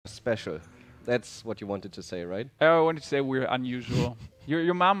special. That's what you wanted to say, right? I wanted to say we're unusual.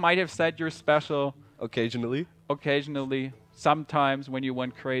 Your mom might have said you're special. Occasionally. Occasionally. Sometimes when you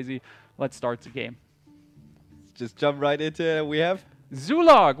went crazy. Let's start the game. Just jump right into it. We have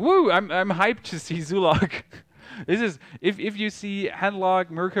Zulog. Woo! I'm hyped to see Zulog. This is if you see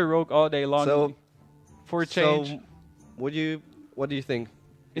Handlock, Mercury Rogue all day long. So for a change. So what do you think?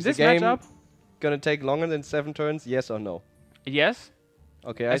 Is the this game matchup gonna take longer than 7 turns? Yes or no? Yes.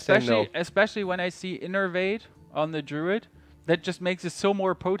 Okay, I say no. Especially when I see Innervate on the Druid. That just makes it so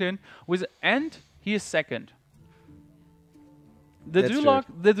more potent. And he is second. The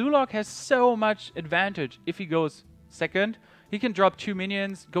Dulog has so much advantage if he goes second. He can drop 2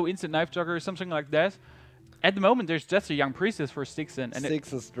 minions, go instant knife jogger or something like that. At the moment, there's just a young priestess for Styxon. And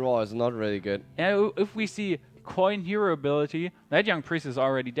Styxon's draw is not really good. And if we see coin hero ability, that young priest is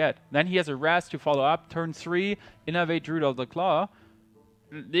already dead. Then he has a Raz to follow up. Turn 3, Innervate Druid of the Claw.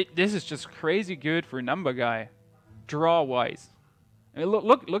 This is just crazy good for Numberguy, draw-wise. I mean,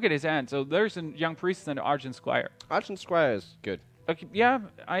 look at his hand. So there's a young priest and an Argent Squire. Argent Squire is good. Okay, yeah,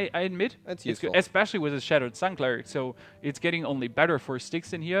 I admit it's useful, good, especially with his Shadowed Sun Cleric. So it's getting only better for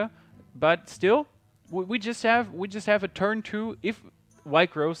Styxon here. But still, we just have a turn 2 if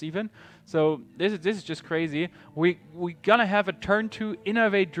White grows even. So this is just crazy. We gonna have a turn 2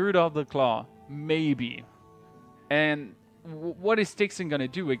 Innervate Druid of the Claw, maybe. And what is Styxon gonna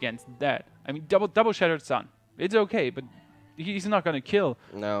do against that? I mean, double Shadowed Sun. It's okay, but he's not gonna kill.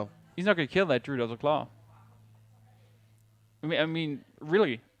 No. He's not gonna kill that Druid of the Claw. I mean,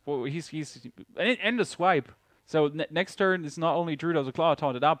 really. Well, he's and the swipe. So next turn is not only Druid of the Claw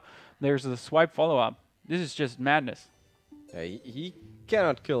taunted up. There's the swipe follow up. This is just madness. Yeah, he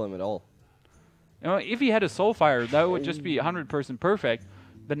cannot kill him at all. You know, if he had a Soulfire, that would just be 100% perfect.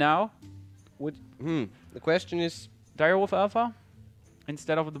 But now, the question is, Direwolf Alpha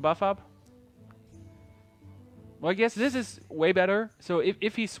instead of the buff up. Well, I guess this is way better. So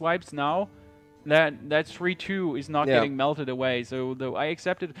if he swipes now, that 3/2 is not getting melted away. So I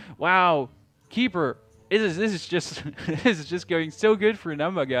accepted. Wow, Keeper. This is just this is just going so good for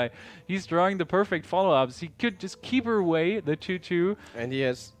Numberguy. He's drawing the perfect follow-ups. He could just Keeper away the 2/2. And he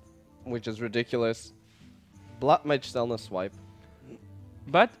has, which is ridiculous, Blood Mage Selner swipe.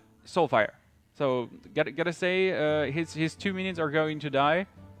 But Soulfire. So gotta say his 2 minions are going to die.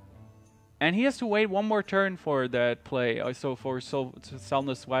 And he has to wait one more turn for that play. So for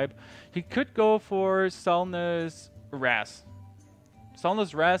Selna's swipe, he could go for Selna's Raz.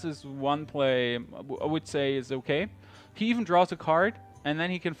 Selna's Raz is one play I would say is okay. He even draws a card, and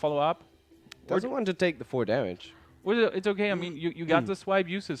then he can follow up. Doesn't want to take the 4 damage. Well, it's okay. I mean, you got the swipe,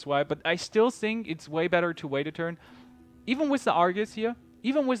 use the swipe, but I still think it's way better to wait a turn. Even with the Argus here,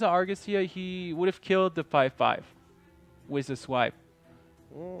 he would have killed the 5/5 with the swipe.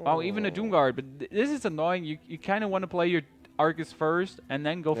 Oh, even a Doomguard, but this is annoying. You kind of want to play your Argus first and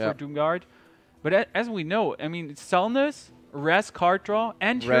then go for Doomguard. But as we know, I mean, it's Selnus, Raz card draw,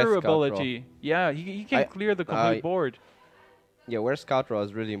 and hero ability. Yeah, he can clear the complete board. Yeah, where's card draw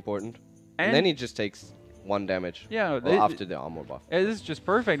is really important. And then he just takes 1 damage. Yeah, after the armor buff. This is just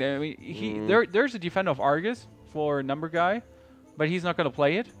perfect. I mean, there's a defend of Argus for Numberguy, but he's not going to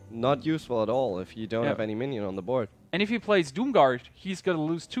play it. Not useful at all if you don't have any minion on the board. And if he plays Doomguard, he's going to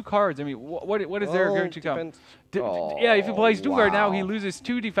lose 2 cards. I mean, what is there going to come? Yeah, if he plays Doomguard now, he loses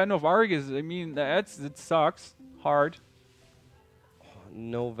 2 Defend of Argus. I mean, it sucks hard.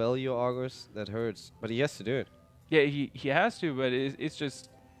 No value Argus, that hurts. But he has to do it. Yeah, he has to, but it's just...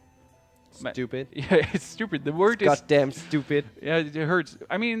 Stupid. Yeah, it's stupid. The word is... Goddamn stupid. Yeah, it hurts.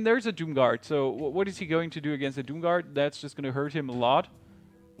 I mean, there's a Doomguard, so what is he going to do against a Doomguard? That's just going to hurt him a lot.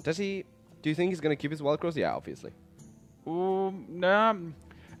 Do you think he's going to keep his wild growth? Yeah, obviously. Nah.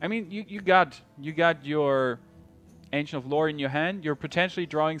 I mean, you got your Ancient of Lore in your hand. You're potentially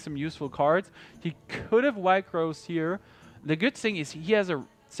drawing some useful cards. He could have White Growth here. The good thing is he has a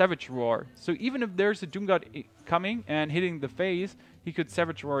Savage Roar. So even if there's a Doomguard coming and hitting the face, he could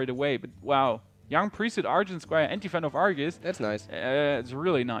Savage Roar it away. But wow, Young Priesthood, Argent Squire, and Defend of Argus. That's nice. It's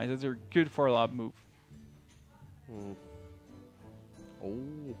really nice. It's a good 4-lob move.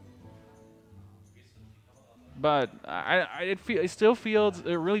 Oh. But it still feels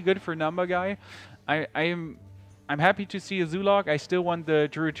really good for Numberguy. I'm happy to see a Zulog. I still want the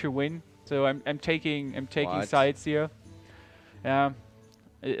Druid to win, so I'm taking sides here. Yeah,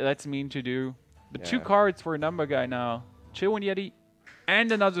 that's mean to do. But 2 cards for a Numberguy now. Chillwind Yeti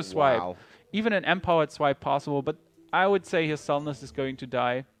and another swipe. Wow. Even an empowered swipe possible, but I would say his Selnus is going to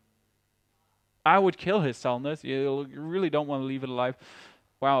die. I would kill his Selnus. You really don't want to leave it alive.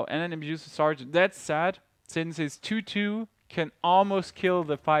 Wow, and then Abusive Sergeant. That's sad, since his 2/2 can almost kill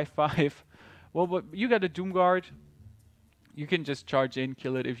the 5/5. Well, but you got a Doom Guard. You can just charge in,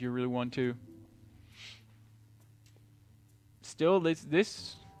 kill it if you really want to. Still,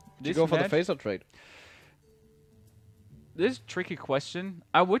 this you go for the match, phaser trade. This is a tricky question.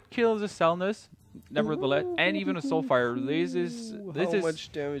 I would kill the Selnus, nevertheless, and even a Soulfire. How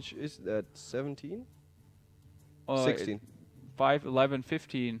much damage is that? 17? 16. 5, 11,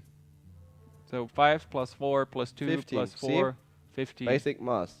 15. So 5 plus 4 plus 2 15. plus 4, 15. Basic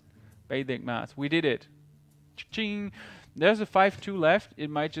mass. Basic mass. We did it. Ching. There's a 5/2 left. It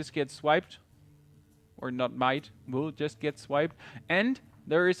might just get swiped. Or not might. Will just get swiped. And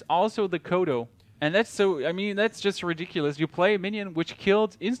there is also the Kodo. And that's so, I mean, that's just ridiculous. You play a minion which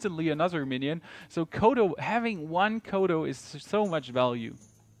killed instantly another minion. So Kodo, having one Kodo is so much value.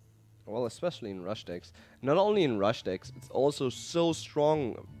 Well, especially in rush decks. Not only in rush decks, it's also so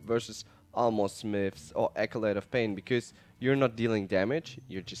strong versus Almost Smiths or Acolyte of Pain, because you're not dealing damage,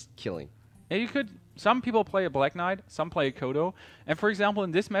 you're just killing. And you could, some people play a Black Knight, some play a Kodo. And for example,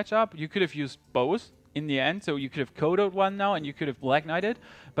 in this matchup, you could have used both in the end. So you could have Kodo'd one now and you could have Black Knighted.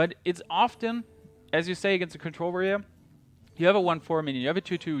 But it's often, as you say against a control area, you have a 1/4 minion, you have a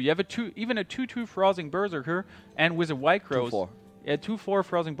 2/2, you have a 2, even a 2/2 Frothing Berserker, and with a White Rose. 2/4. Yeah, 2/4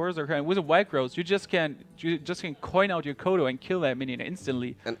 Frothing Berserker, and with a White Rose, you just can coin out your Kodo and kill that minion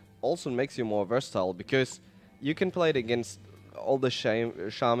instantly. And also makes you more versatile, because you can play it against all the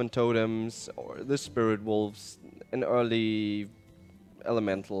Shaman Totems or the Spirit Wolves, an early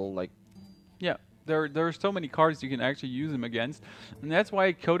Elemental, like... Yeah, there are so many cards you can actually use them against, and that's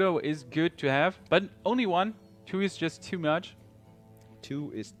why Kodo is good to have, but only one. 2 is just too much.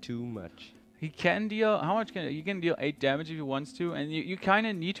 2 is too much. He can deal, how much can he can deal 8 damage if he wants to, and you kind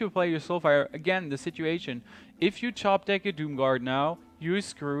of need to play your Soulfire. Again, the situation. If you chop deck a Doomguard now, you're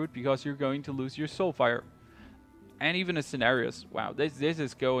screwed because you're going to lose your Soulfire. And even a Scenarios. Wow, this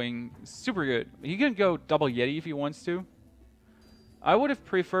is going super good. He can go double Yeti if he wants to. I would have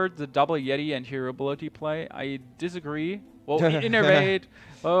preferred the double Yeti and hero ability play. I disagree. Well, innervate.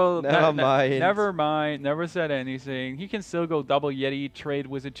 Oh, never mind. Never said anything. He can still go double Yeti, trade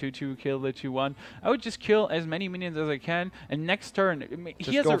with a 2/2, kill the 2/1. I would just kill as many minions as I can, and next turn,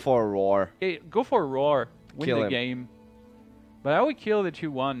 just go for a roar. Go for a roar. Win kill the him. game. But I would kill the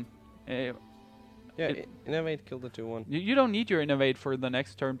 2/1. Yeah, innovate, kill the 2/1. You don't need your innovate for the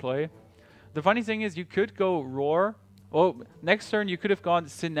next turn play. The funny thing is, you could go roar. Well, next turn you could have gone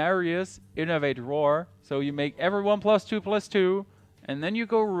Scenarios, innovate, roar. So you make everyone +2/+2, and then you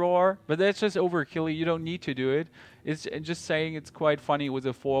go roar. But that's just overkill. You don't need to do it. It's just saying it's quite funny with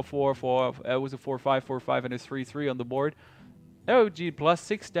a 4/4/4, with a 4/5/4/5, and a 3/3 on the board. Oh, gee,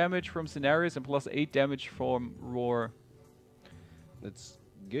 +6 damage from Scenarios and +8 damage from roar. That's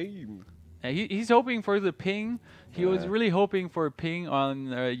game. He's hoping for the ping. He was really hoping for a ping on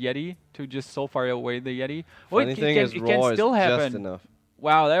Yeti to just Soulfire away the Yeti. Well, it can still happen. Just enough.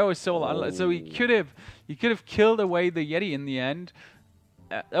 Wow, that was so. So he could have killed away the Yeti in the end.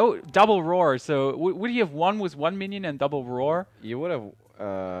 Double roar. So would he have won with 1 minion and double roar? You would have.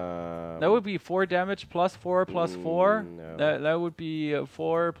 That would be 4 damage +4/+4. No. That would be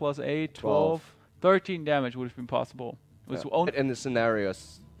 4 +8, 12, 13 damage would have been possible. It was only in the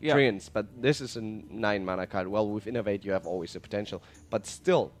Scenarios. Yeah. Treants, but this is a 9 mana card. Well, with Innovate you have always the potential, but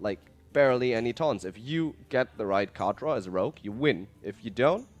still, like, barely any taunts. If you get the right card draw as a rogue, you win. If you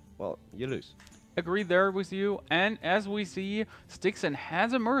don't, well, you lose. Agree there with you. And as we see, Styxon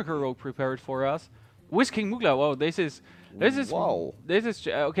has a Miracle Rogue prepared for us with King Mugla. Whoa, this is wow. This is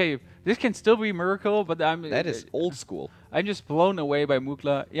okay. This can still be Miracle, but that is old school. I'm just blown away by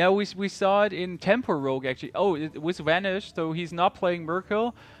Mugla. Yeah, we saw it in Tempo Rogue actually. Oh, it was vanished, so he's not playing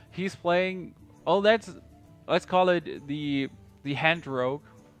Miracle. He's playing. Oh, let's call it the hand rogue,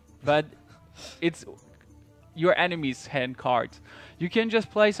 but it's your enemy's hand cards. You can just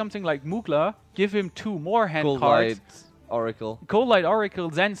play something like Mugla, give him 2 more hand cards. Oracle. Cold Light Oracle,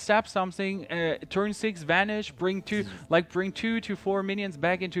 then stab something, turn 6 vanish, bring 2 to 4 minions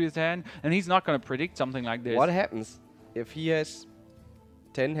back into his hand, and he's not gonna predict something like this. What happens if he has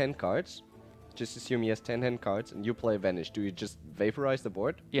 10 hand cards? Just assume he has 10 hand cards and you play vanish. Do you just vaporize the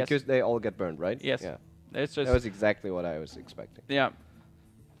board? Yes. Because they all get burned, right? Yes. Yeah. That's just that was exactly what I was expecting. Yeah.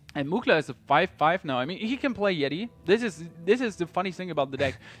 And Mugla is a 5/5 now. I mean, he can play Yeti. This is the funny thing about the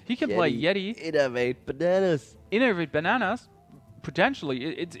deck. He can play Yeti. Innovate bananas. Innovate bananas. Potentially,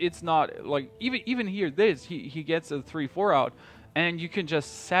 it's not like even here. He gets a 3/4 out, and you can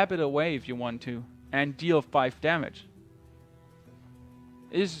just sap it away if you want to and deal 5 damage.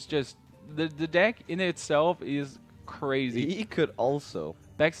 It's just the deck in itself is crazy. He could also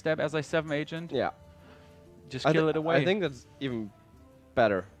backstab as a 7 agent. Yeah. Just kill it away. I think that's even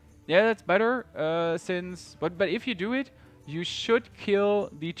better. Yeah, that's better. But if you do it, you should kill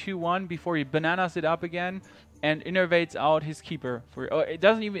the 2/1 before he bananas it up again and innervates out his keeper. It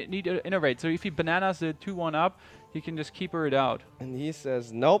doesn't even need to innervate. So if he bananas the 2/1 up, he can just keeper it out. And he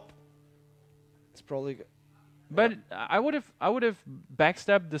says nope. It's probably. But I would have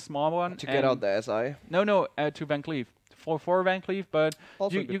backstabbed the small one To get out the SI. No, to Van Cleef. 4/4 Van Cleef, but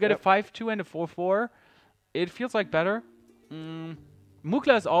Also you get a 5/2 and a 4/4. It feels like better.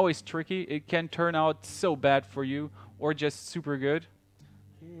 Mukla is always tricky. It can turn out so bad for you, or just super good.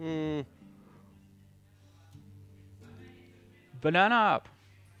 Banana up.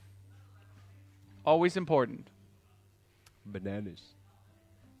 Always important. Bananas.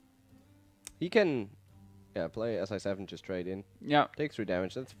 He can, play SI7 just straight in. Yeah. Take 3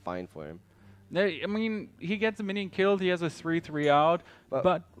 damage. That's fine for him. I mean, he gets a minion killed. He has a 3/3 out,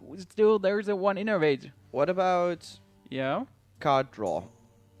 but still, there's a 1 innervate. What about card draw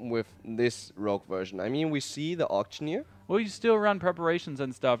with this rogue version? I mean, we see the auctioneer. Well, you still run preparations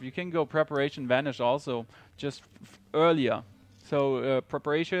and stuff. You can go preparation vanish also, just earlier. So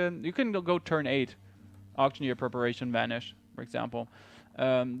preparation, you can go turn 8, auctioneer preparation vanish, for example.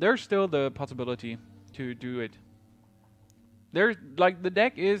 There's still the possibility to do it. There's like the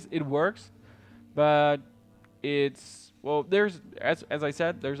deck it works, but it's there's as I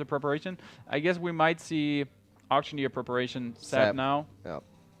said, there's a preparation. I guess we might see auctioneer preparation sap now. Yeah.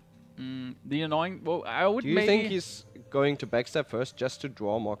 The annoying. Well, I would. Do you think he's going to backstab first just to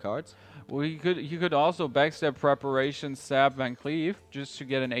draw more cards? Well, he could also backstab preparation sap Van Cleef just to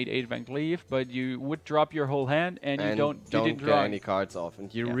get an 8/8 Van Cleef, but you would drop your whole hand and you didn't get draw any cards off,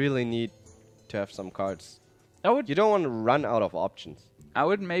 and you really need to have some cards. You don't want to run out of options. I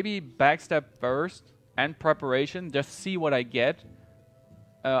would maybe backstab first and preparation, just see what I get.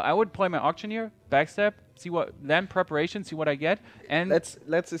 I would play my auctioneer, backstab, then preparation, see what I get, and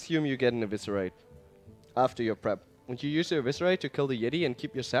let's assume you get an eviscerate after your prep. Would you use your eviscerate to kill the Yeti and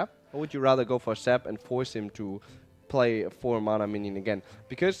keep your sap, or would you rather go for sap and force him to play a 4 mana minion again?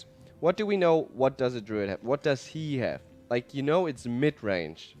 Because what do we know? What does a druid have? What does he have? Like, it's mid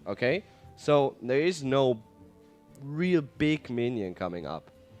range, okay? So there is no real big minion coming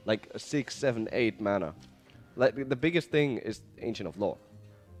up, like 6, 7, 8 mana. Like the biggest thing is Ancient of Lore.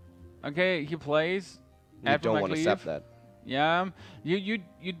 Okay, he plays. You don't want to sap that. Yeah,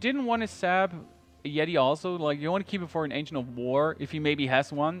 you didn't want to sap a Yeti also. Like, you want to keep it for an Ancient of War if he maybe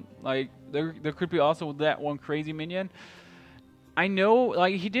has one. Like, there could be also that one crazy minion. I know,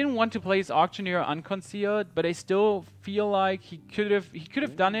 like, he didn't want to play his auctioneer unconcealed, but I still feel like he could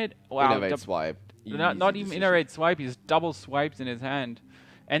have done it. Wow, Innervate swipe. Not even innervate swipe. He's double swipes in his hand.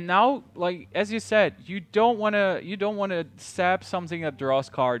 And now, like as you said, you don't wanna sap something that draws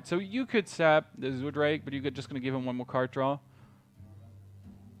cards. So you could sap the Zudrake, but you're just gonna give him 1 more card draw.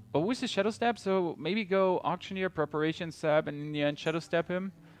 But with the Shadow Step, so maybe go auctioneer preparation sap and in the end Shadow Step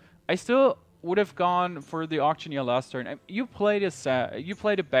him. I still would have gone for the auctioneer last turn. You played a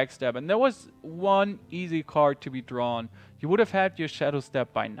backstab, and there was 1 easy card to be drawn. You would have had your Shadow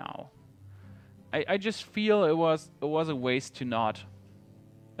Step by now. I just feel it was a waste to not.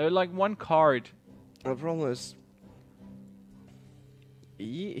 Like 1 card. The problem is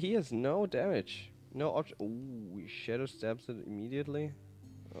he has no damage, no option. Ooh, he Shadow Stabs it immediately.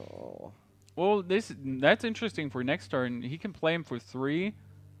 Oh. Well, that's interesting for next turn. He can play him for 3,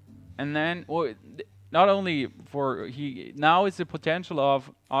 and then not only now is the potential of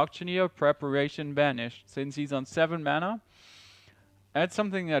auctioneer preparation vanish since he's on 7 mana. That's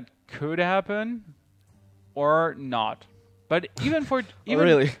something that could happen, or not. But even for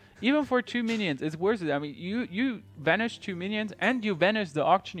even for 2 minions, it's worth it. I mean, you vanish 2 minions and you vanish the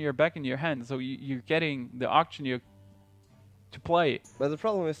auctioneer back in your hand, so you're getting the auctioneer to play. But the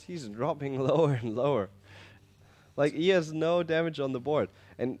problem is he's dropping lower and lower. Like, he has no damage on the board,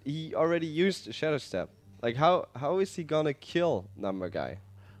 and he already used a Shadow Step. Like, how is he gonna kill Numberguy?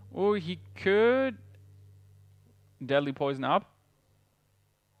 Well, he could Deadly Poison up.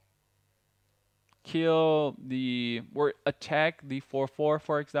 Kill or attack the 4/4,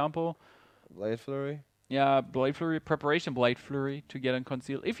 for example. Blade Flurry? Yeah, Blade Flurry, preparation Blade Flurry to get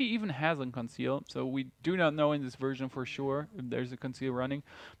Unconceal. If he even has Unconceal, so we do not know in this version for sure if there's a Conceal running.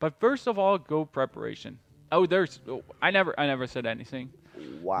 But first of all, go preparation. I never said anything.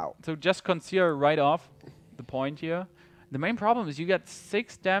 Wow. So just Conceal right off the point here. The main problem is you get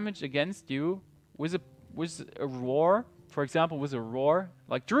 6 damage against you with a Roar. For example, with a Roar,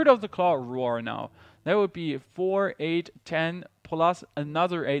 like Druid of the Claw Roar now. That would be 4, 8, 10, plus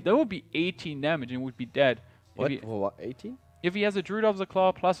another 8. That would be 18 damage and would be dead. What, 18? If he has a Druid of the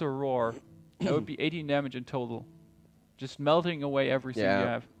Claw plus a Roar. That would be 18 damage in total. Just melting away everything you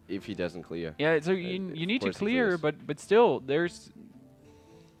have. If he doesn't clear. Yeah, so you need to clear, but still, there's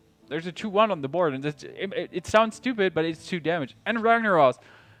a 2-1 on the board, and it sounds stupid, but it's 2 damage. And Ragnaros,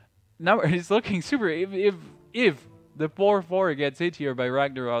 now he's looking super. If the 4/4 gets hit here by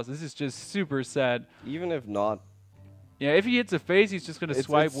Ragnaros, this is just super sad. Even if not. Yeah, if he hits a face, he's just gonna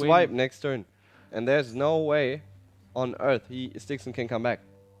swipe. Swipe next turn, and there's no way on Earth Styxon can come back.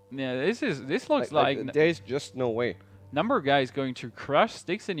 Yeah, this looks like there's just no way. Numberguy is going to crush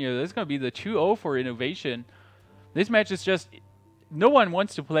Styxon here. This is going to be the 2-0 for innovation. This match is just... No one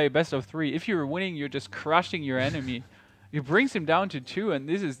wants to play best of 3. If you're winning, you're just crushing your enemy. It brings him down to 2, and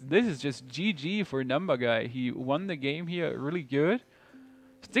this is just GG for Numberguy. He won the game here really good.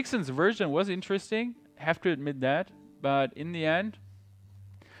 Styxon's version was interesting. Have to admit that. But in the end...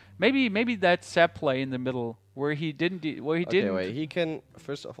 Maybe that sap play in the middle, where he didn't... Wait. He can...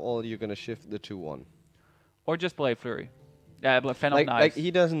 First of all, you're going to shift the 2-1. Or just play Flurry. Yeah, Fan of Knives. Like, he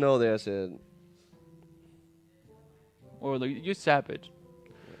doesn't know there's a... Or you sap it.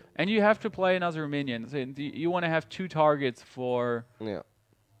 And you have to play another minion. So you want to have 2 targets for... Yeah.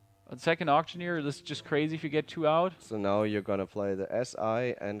 A second Auctioneer. This is just crazy if you get 2 out. So now you're going to play the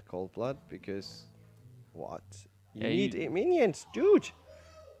SI and Cold Blood, because... What? You need 8 minions, dude!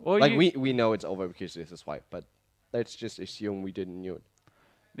 Well, like, we know it's over because this is white, but let's just assume we didn't know it.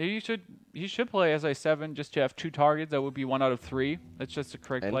 Maybe you should play SI7 just to have 2 targets. That would be 1 out of 3. That's just the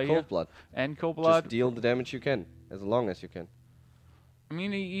correct play here. And Cold Blood. And Cold Blood. Just deal the damage you can, as long as you can. I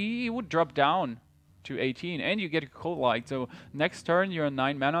mean, he would drop down to 18, and you get a Cold Light. So next turn, you're on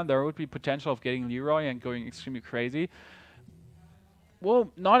 9 mana. There would be potential of getting Leroy and going extremely crazy.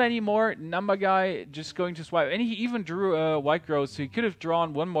 Well, not anymore. Numberguy just going to swipe. And he even drew a White Growth, so he could have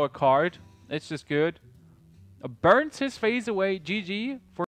drawn 1 more card. It's just good. Burns his face away. GG for